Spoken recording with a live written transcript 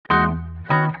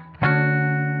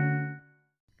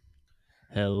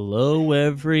Hello,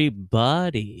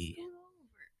 everybody.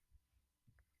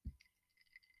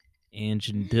 Ange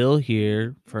and Dill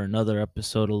here for another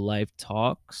episode of Life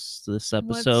Talks. This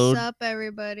What's episode up,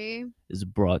 everybody? is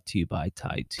brought to you by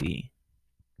Thai Tea.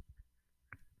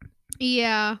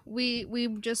 Yeah, we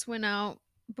just went out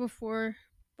before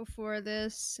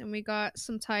this, and we got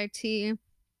some Thai tea.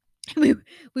 we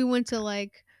we went to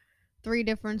like 3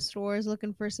 different stores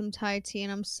looking for some Thai tea,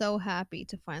 and I'm so happy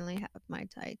to finally have my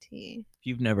Thai tea. If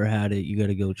you've never had it, you got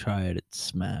to go try it. It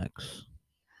smacks.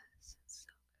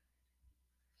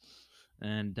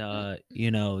 And,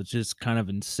 it's just kind of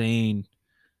insane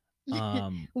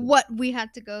What we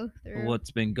had to go through. what's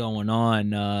been going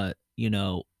on,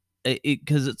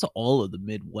 because it's all of the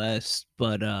Midwest.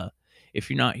 But if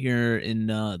you're not here in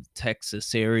the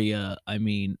Texas area, I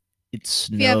mean, it If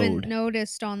you haven't snowed.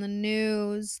 noticed on the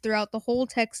news throughout the whole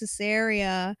Texas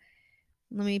area,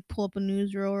 let me pull up a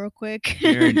newsreel real quick.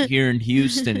 Here in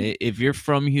Houston, if you're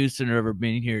from Houston or ever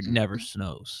been here, it never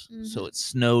snows. So Mhm. it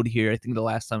snowed here. I think the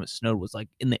last time it snowed was like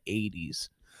in the 80s.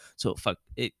 So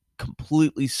it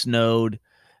completely snowed.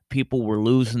 People were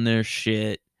losing their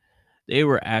shit. They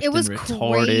were It acting was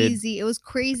retarded. crazy. It was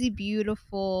crazy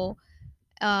beautiful.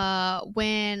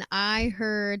 When I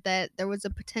heard that there was a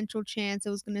potential chance it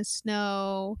was gonna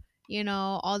snow,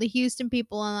 all the Houston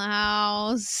people in the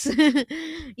house, it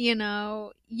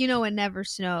never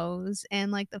snows.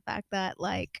 And like the fact that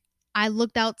like I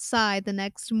looked outside the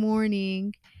next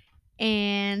morning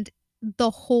and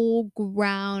the whole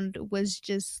ground was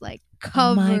just like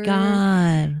Oh my covered.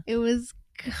 god. It was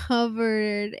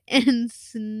covered in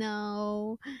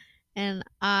snow and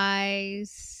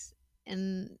ice,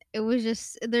 and it was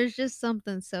just there's just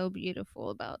something so beautiful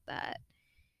about that.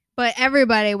 But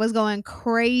everybody was going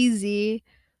crazy.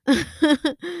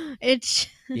 It's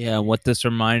Yeah, what this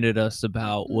reminded us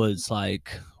about was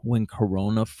like when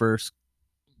Corona first,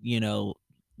 you know,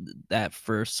 that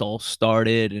first all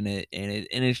started, and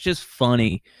it's just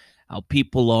funny how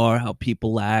people are, how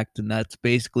people act, and that's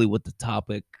basically what the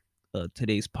topic of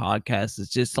today's podcast is.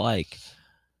 Just like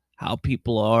how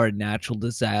people are in natural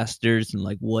disasters and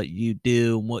like what you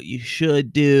do and what you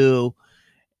should do.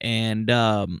 And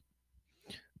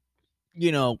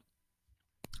you know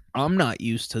I'm not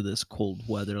used to this cold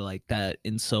weather like that,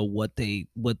 and so what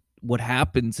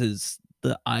happens is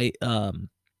the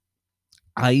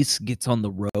ice gets on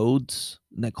the roads,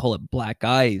 and they call it black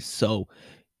ice. So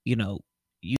you know,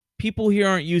 people here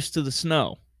aren't used to the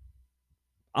snow.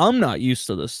 I'm not used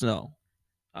to the snow.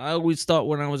 I always thought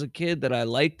when I was a kid that I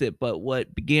liked it, but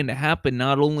what began to happen,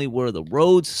 not only were the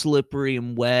roads slippery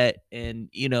and wet and,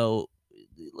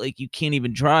 like you can't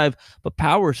even drive, but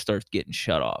power starts getting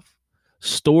shut off.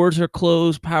 Stores are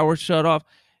closed, power shut off.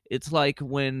 It's like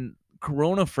when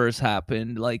Corona first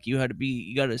happened, like you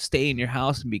got to stay in your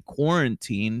house and be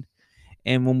quarantined.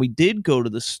 And when we did go to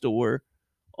the store,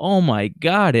 oh my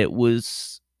god, it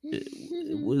was it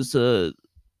it was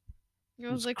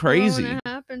was like crazy. Corona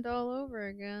happened all over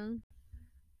again.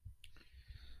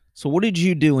 So what did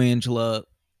you do, Angela,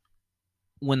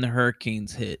 when the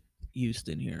hurricanes hit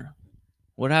Houston here?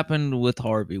 What happened with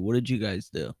Harvey? What did you guys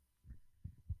do?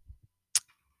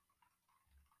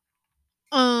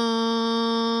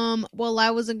 Well,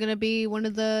 I wasn't gonna be one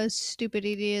of the stupid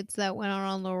idiots that went out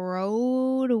on the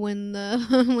road when the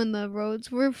when the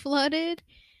roads were flooded.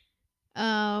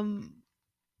 Um,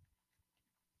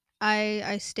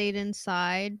 I stayed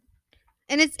inside,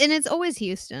 and it's always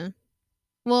Houston.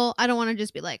 Well, I don't want to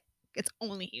just be like it's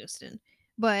only Houston,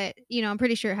 but I'm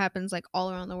pretty sure it happens like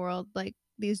all around the world. Like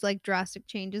these like drastic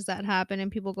changes that happen,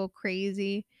 and people go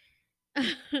crazy.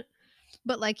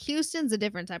 But like Houston's a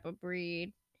different type of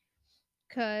breed,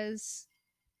 cause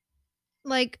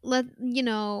like we're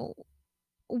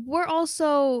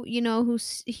also,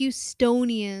 who's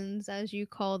Houstonians, as you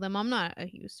call them. I'm not a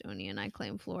Houstonian. I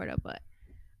claim Florida, but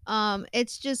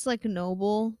it's just like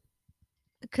noble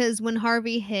because when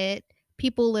Harvey hit,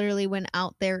 people literally went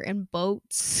out there in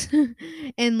boats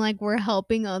and like were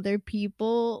helping other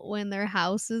people when their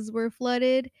houses were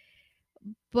flooded.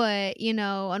 But,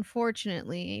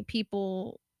 unfortunately,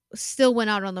 people still went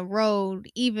out on the road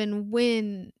even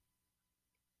when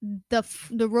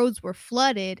the roads were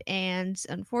flooded, and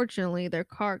unfortunately their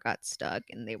car got stuck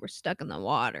and they were stuck in the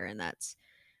water, and that's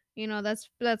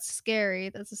scary.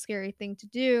 That's a scary thing to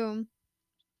do.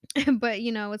 But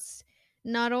it's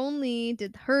not only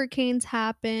did hurricanes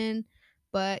happen,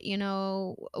 but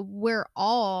we're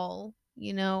all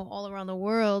around the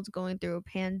world going through a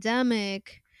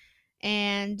pandemic.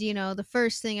 And the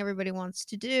first thing everybody wants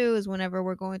to do is whenever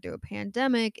we're going through a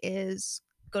pandemic is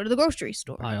go to the grocery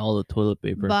store, Buy all the toilet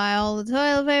paper. buy all the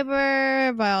toilet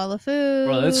paper, buy all the food.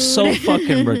 Bro, that's so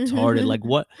fucking retarded. Like,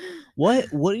 what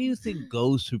do you think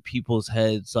goes through people's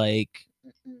heads? Like,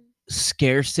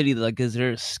 scarcity. Like, is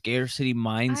there a scarcity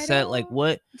mindset? Like,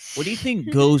 what do you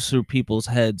think goes through people's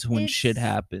heads when shit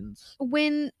happens?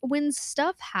 When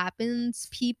stuff happens,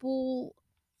 people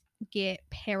get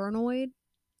paranoid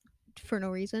for no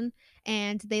reason,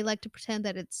 and they like to pretend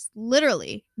that it's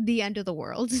literally the end of the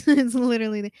world. It's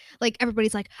literally like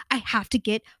everybody's like, I have to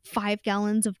get 5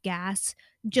 gallons of gas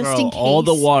just in case. All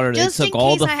the water. They Just took in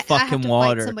all case the I have fucking to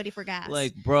water. fight somebody for gas.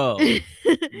 Like, bro, it's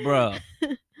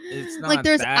not like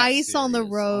there's that ice on the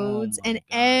serious. roads, Oh my and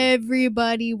God.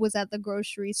 everybody was at the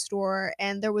grocery store,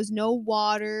 and there was no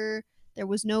water, there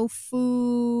was no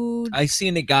food. I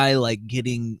seen a guy like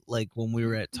getting, like, when we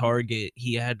were at Target,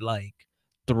 he had like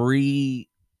 3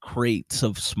 crates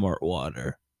of smart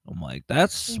water. I'm like,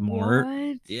 that's smart.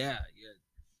 What? Yeah.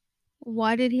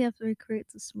 Why did he have 3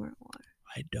 crates of smart water?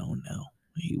 I don't know.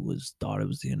 He thought it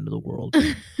was the end of the world.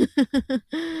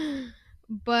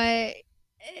 But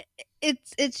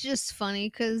it's just funny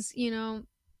because, you know,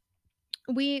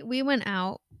 we went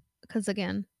out because,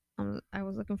 again, I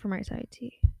was looking for my side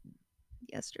tea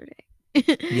yesterday.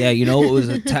 Yeah, you know what was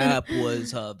a tap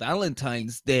was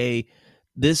Valentine's Day.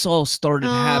 This all started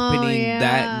happening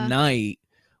that night.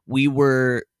 We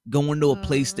were going to a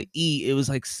place to eat. It was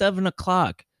like 7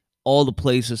 o'clock. All the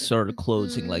places started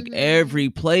closing, like every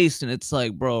place. And it's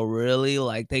like, bro, really?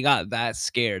 Like, they got that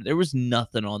scared. There was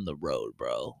nothing on the road,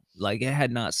 bro. Like, it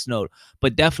had not snowed.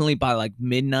 But definitely by like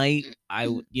midnight,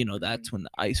 that's when the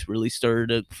ice really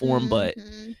started to form. But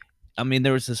I mean,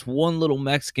 there was this one little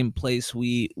Mexican place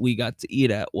we got to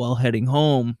eat at while heading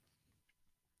home.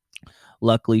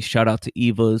 Luckily, shout out to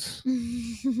Eva's.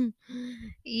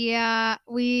 Yeah,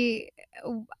 we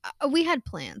had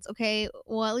plans, okay?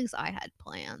 Well, at least I had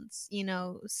plans,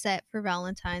 set for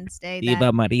Valentine's Day.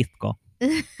 Eva Marisco.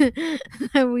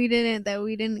 that we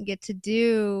didn't get to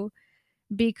do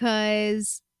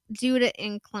because due to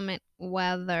inclement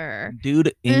weather.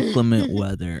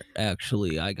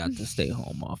 Actually, I got to stay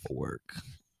home off of work.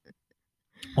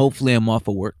 Hopefully, I'm off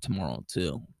of work tomorrow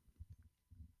too.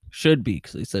 Should be,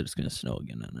 because they said it's gonna snow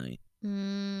again at night.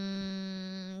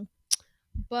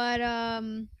 But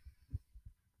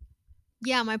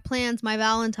yeah, my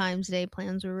Valentine's Day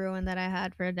plans were ruined that I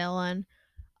had for Dylan.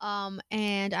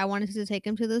 And I wanted to take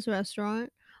him to this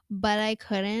restaurant, but I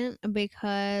couldn't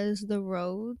because the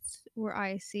roads were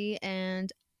icy,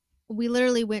 and we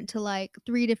literally went to like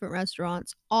 3 different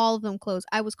restaurants. All of them closed.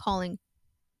 I was calling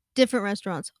different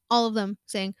restaurants, all of them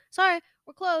saying, sorry,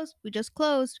 we're closed. We just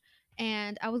closed.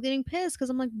 And I was getting pissed because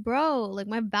I'm like, bro, like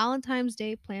my Valentine's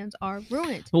Day plans are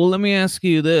ruined. Well, let me ask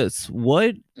you this.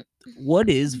 What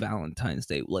is Valentine's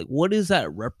Day? Like, what does that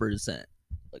represent?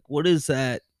 Like, what is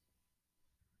that?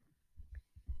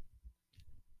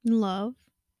 Love.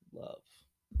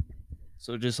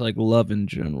 So just like love in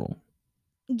general.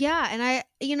 Yeah, and I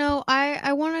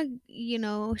want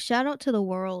to, shout out to the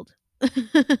world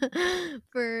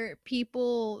for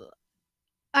people.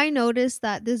 I noticed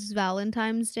that this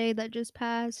Valentine's Day that just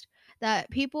passed, that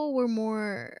people were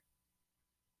more,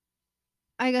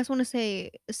 I guess, want to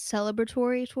say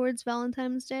celebratory towards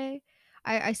Valentine's Day.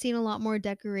 I seen a lot more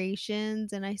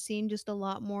decorations, and I seen just a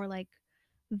lot more like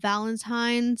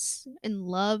Valentine's and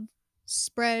love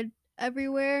spread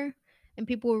everywhere, and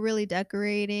people were really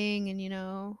decorating and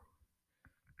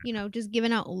just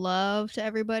giving out love to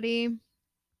everybody.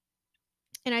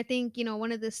 And I think,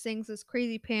 one of these things this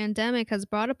crazy pandemic has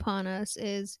brought upon us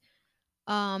is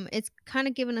it's kind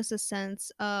of given us a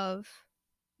sense of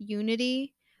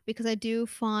unity, because I do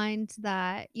find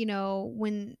that,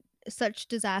 when such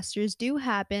disasters do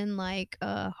happen, like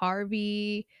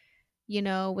Harvey,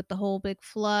 with the whole big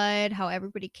flood, how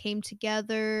everybody came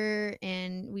together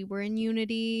and we were in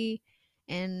unity,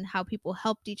 and how people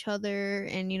helped each other.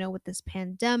 And, with this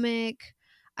pandemic,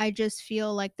 I just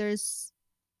feel like there's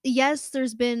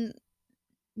been,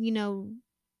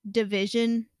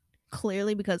 division,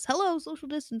 clearly, because hello, social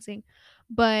distancing.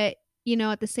 But,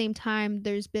 at the same time,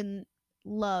 there's been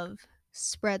love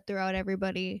spread throughout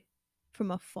everybody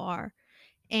from afar.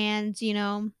 And,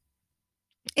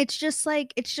 it's just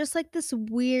like this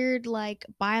weird, like,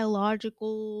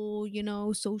 biological,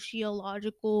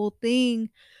 sociological thing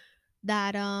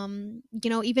that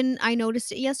even I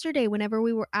noticed it yesterday. Whenever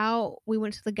we were out, we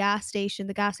went to the gas station.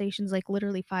 The gas station's like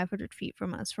literally 500 feet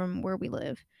from us, from where we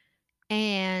live.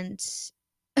 And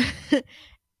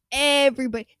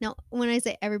everybody, now when I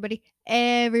say everybody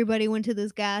went to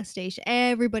this gas station.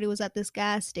 Everybody was at this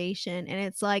gas station, and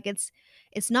it's like it's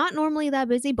not normally that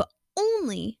busy, but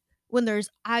only when there's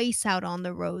ice out on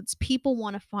the roads, people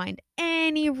want to find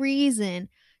any reason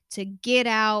to get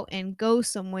out and go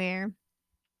somewhere.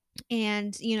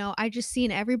 And, I just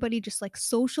seen everybody just like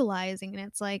socializing, and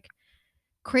it's like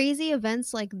crazy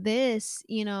events like this,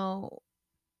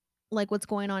 like what's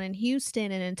going on in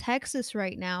Houston and in Texas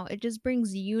right now, it just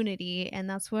brings unity. And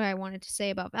that's what I wanted to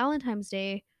say about Valentine's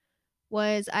Day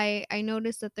was I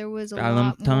noticed that there was a lot more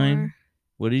Valentine.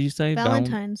 What did you say?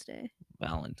 Valentine's Day.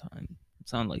 Valentine. It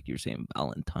sounded like you were saying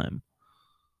Valentine.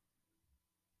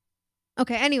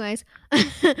 Okay, anyways,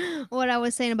 what I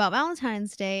was saying about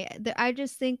Valentine's Day, I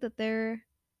just think that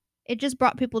it just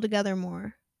brought people together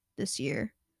more this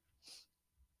year.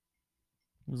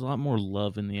 There's a lot more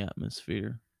love in the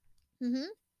atmosphere. Mhm.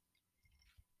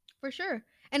 For sure.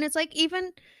 And it's like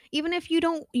even if you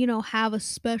don't, have a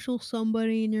special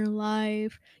somebody in your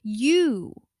life,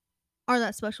 you are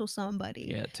that special somebody.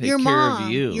 Yeah, take Your care of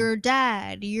mom, you. your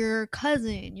dad, your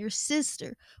cousin, your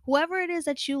sister, whoever it is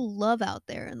that you love out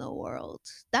there in the world.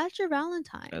 That's your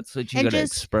Valentine. That's what you And gotta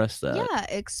just express that. yeah,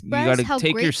 You express gotta how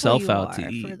take grateful yourself you out to are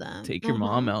for eat. them. Take your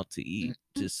mom Uh-huh. out to eat.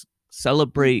 Just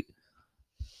celebrate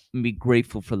and be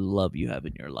grateful for the love you have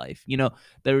in your life.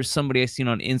 There was somebody I seen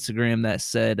on Instagram that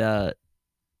said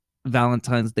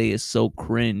Valentine's Day is so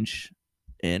cringe.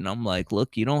 And I'm like,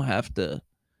 look, you don't have to,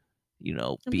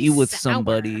 Don't be be with sour.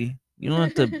 somebody. You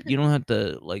don't have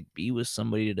to like be with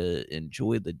somebody to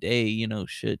enjoy the day,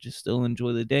 shit, just still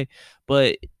enjoy the day.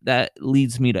 But that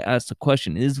leads me to ask the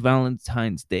question, is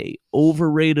Valentine's Day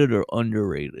overrated or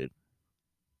underrated?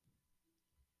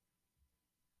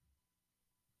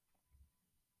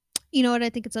 You know what? I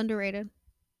think it's underrated.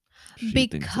 She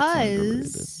thinks it's underrated.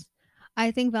 Because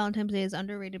I think Valentine's Day is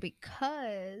underrated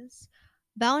because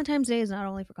Valentine's Day is not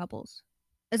only for couples.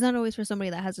 It's not always for somebody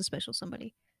that has a special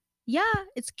somebody. Yeah,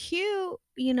 it's cute,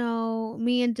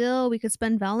 me and Dill, we could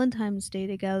spend Valentine's Day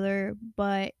together,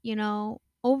 but,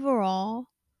 overall,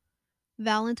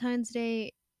 Valentine's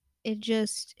Day,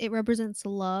 it represents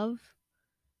love,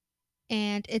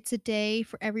 and it's a day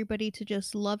for everybody to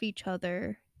just love each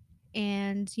other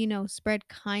and, spread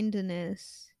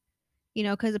kindness.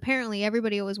 Because apparently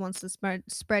everybody always wants to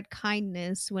spread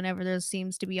kindness whenever there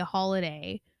seems to be a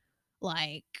holiday,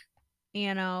 like,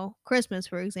 Christmas,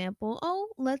 for example. Oh,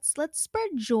 let's spread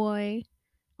joy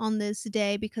on this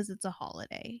day because it's a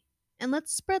holiday, and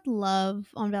let's spread love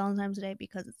on Valentine's Day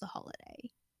because it's a holiday.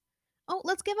 Oh,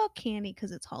 let's give out candy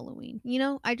because it's Halloween.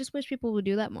 I just wish people would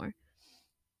do that more.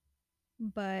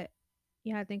 But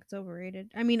yeah, I think it's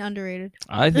overrated. I mean, underrated.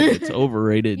 I think it's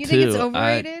overrated You too. think it's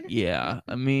overrated? Yeah.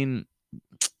 I mean,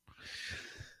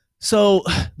 so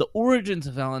the origins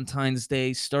of Valentine's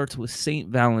Day starts with Saint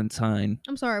Valentine.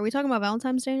 I'm sorry. Are we talking about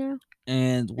Valentine's Day now?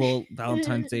 And well,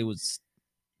 Valentine's Day was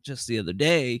just the other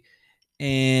day,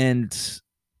 and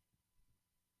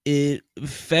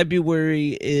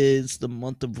February is the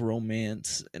month of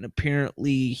romance, and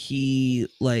apparently he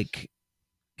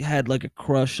had like a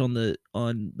crush on the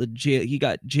jail.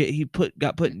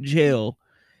 Got put in jail,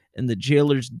 and the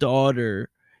jailer's daughter.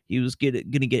 He was gonna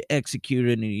get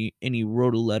executed, and he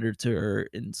wrote a letter to her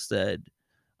and said,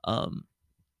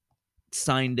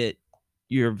 signed it,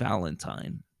 "Your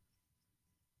Valentine."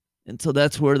 And so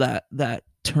that's where that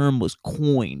term was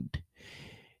coined.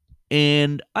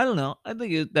 And I don't know. I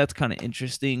think that's kind of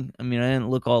interesting. I mean, I didn't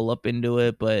look all up into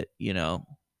it, but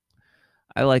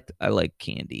I like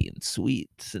candy and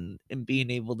sweets and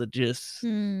being able to just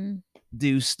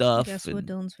do stuff. Guess what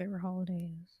Dylan's favorite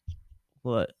holiday is?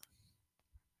 What?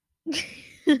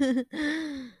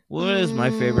 What is my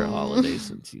favorite holiday,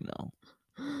 since you know?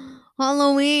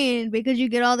 Halloween, because you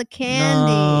get all the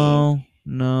candy.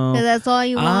 No. Because that's all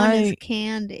you want is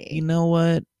candy. You know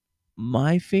what?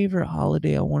 My favorite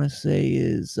holiday, I want to say,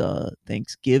 is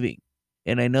Thanksgiving.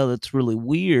 And I know that's really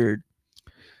weird.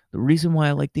 The reason why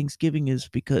I like Thanksgiving is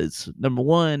because, number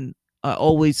one, I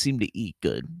always seem to eat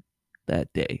good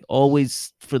that day.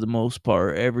 Always, for the most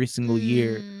part, every single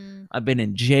year. I've been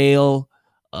in jail.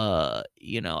 I've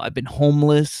been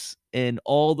homeless. And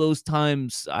all those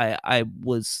times I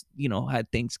was, had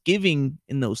Thanksgiving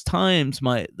in those times,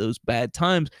 those bad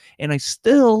times, and I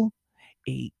still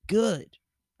ate good.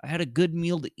 I had a good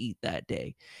meal to eat that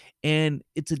day. And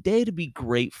it's a day to be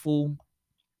grateful.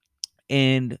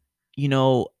 And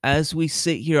as we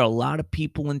sit here, a lot of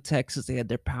people in Texas, they had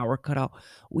their power cut out.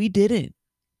 We didn't.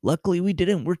 Luckily, we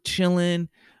didn't. We're chilling.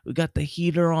 We got the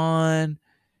heater on.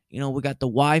 We got the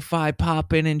Wi-Fi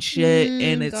popping and shit.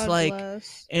 And it's like,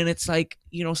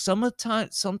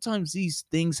 sometimes these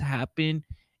things happen,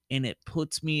 and it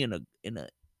puts me in a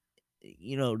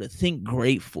to think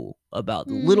grateful about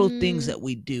the little things that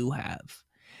we do have.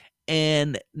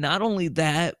 And not only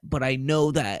that, but I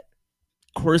know that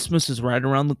Christmas is right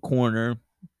around the corner.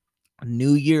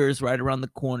 New Year is right around the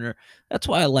corner. That's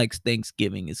why I like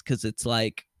Thanksgiving, is because it's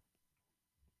like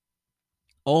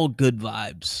all good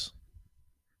vibes.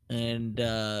 And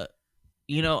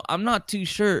I'm not too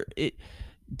sure.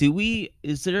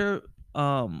 Is there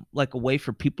like a way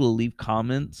for people to leave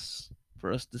comments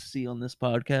for us to see on this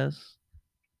podcast?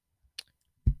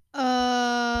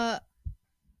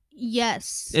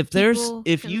 Yes. If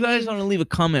you guys want to leave a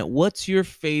comment, what's your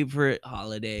favorite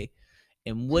holiday?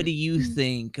 And what do you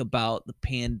think about the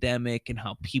pandemic and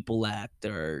how people act?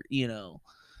 Or,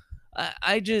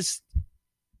 I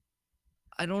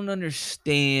don't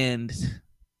understand.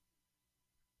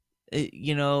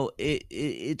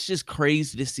 It's just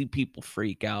crazy to see people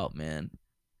freak out, man.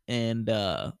 And,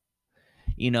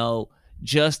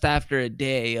 just after a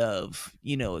day of,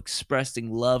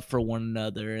 expressing love for one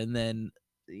another, and then,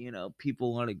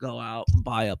 people want to go out and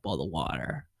buy up all the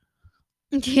water.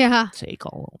 Yeah. Take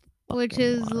all which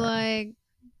is water. like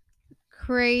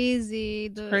crazy.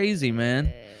 It's crazy,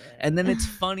 man. And then it's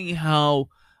funny how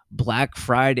Black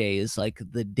Friday is like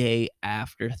the day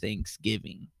after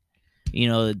Thanksgiving.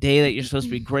 The day that you're supposed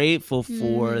to be grateful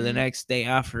for, the next day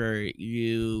after,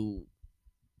 you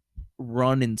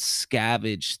run and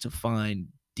scavenge to find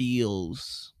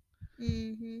deals.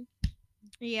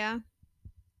 Yeah.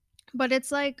 But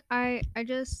it's like I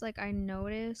just like I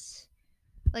notice,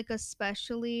 like,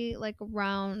 especially like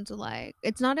around, like,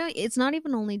 it's not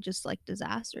even only just like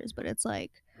disasters, but it's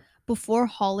like before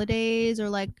holidays, or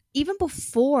like even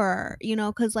before,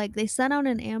 because like they sent out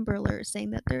an Amber Alert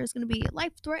saying that there's going to be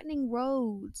life-threatening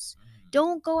roads,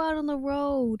 don't go out on the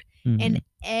road. And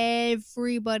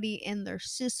everybody and their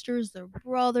sisters, their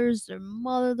brothers, their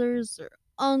mothers, their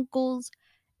uncles,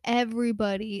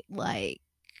 everybody, like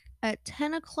at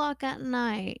 10 o'clock at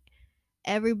night,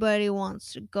 everybody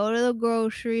wants to go to the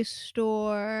grocery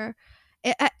store.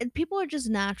 People are just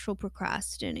natural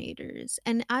procrastinators,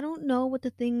 and I don't know what the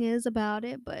thing is about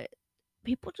it, but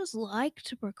people just like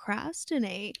to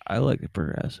procrastinate. I like to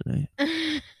procrastinate.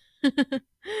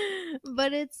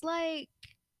 But it's like,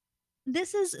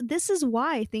 this is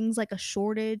why things like a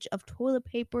shortage of toilet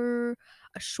paper,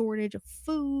 a shortage of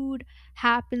food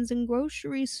happens in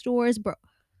grocery stores, bro.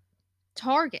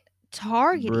 Target.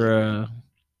 Bruh.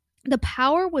 The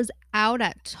power was out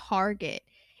at Target,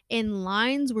 and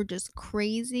lines were just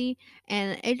crazy,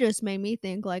 and it just made me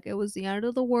think like it was the end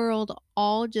of the world,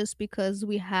 all just because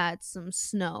we had some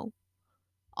snow.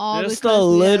 Just a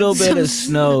little bit of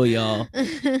snow, y'all.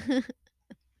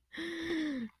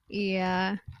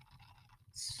 Yeah.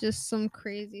 It's just some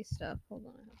crazy stuff. Hold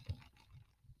on.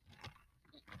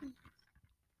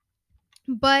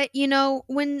 But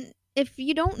if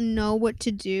you don't know what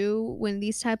to do when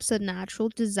these types of natural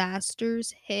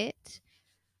disasters hit,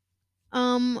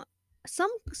 some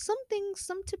things,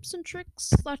 some tips and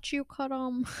tricks that you could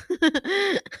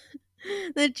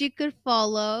that you could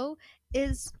follow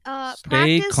is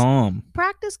stay calm,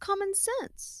 practice common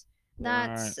sense.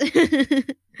 That's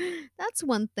that's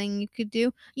one thing you could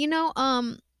do. If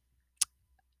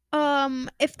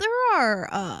there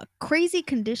are crazy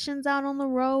conditions out on the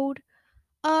road,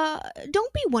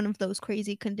 don't be one of those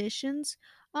crazy conditions.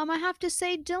 I have to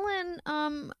say, Dylan,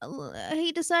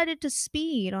 he decided to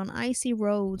speed on icy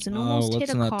roads and almost hit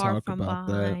a car from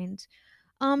behind.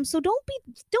 So don't be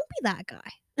that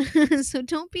guy. So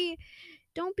don't be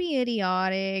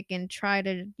idiotic and try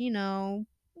to,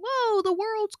 whoa, the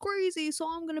world's crazy, so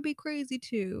I'm gonna be crazy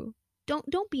too.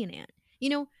 Don't be an ant.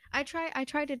 I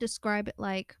try to describe it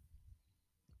like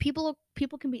people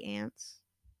can be ants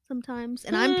sometimes,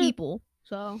 and I'm people.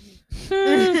 So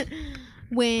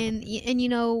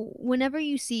whenever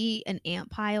you see an ant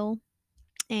pile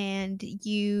and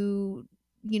you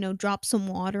drop some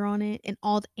water on it and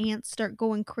all the ants start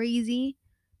going crazy,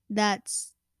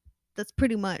 that's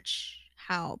pretty much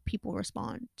how people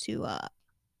respond to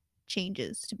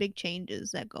big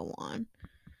changes that go on.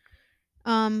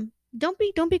 Don't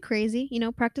be crazy,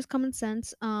 practice common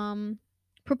sense.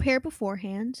 Prepare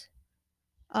beforehand.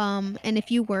 And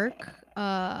if you work,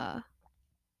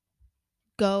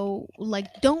 go, like,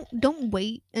 don't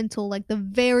wait until like the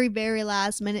very very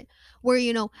last minute where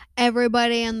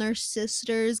everybody and their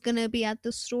sister's gonna be at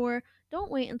the store. Don't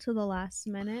wait until the last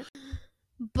minute.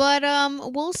 But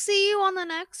we'll see you on the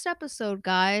next episode,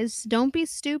 guys. Don't be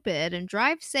stupid and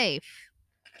drive safe.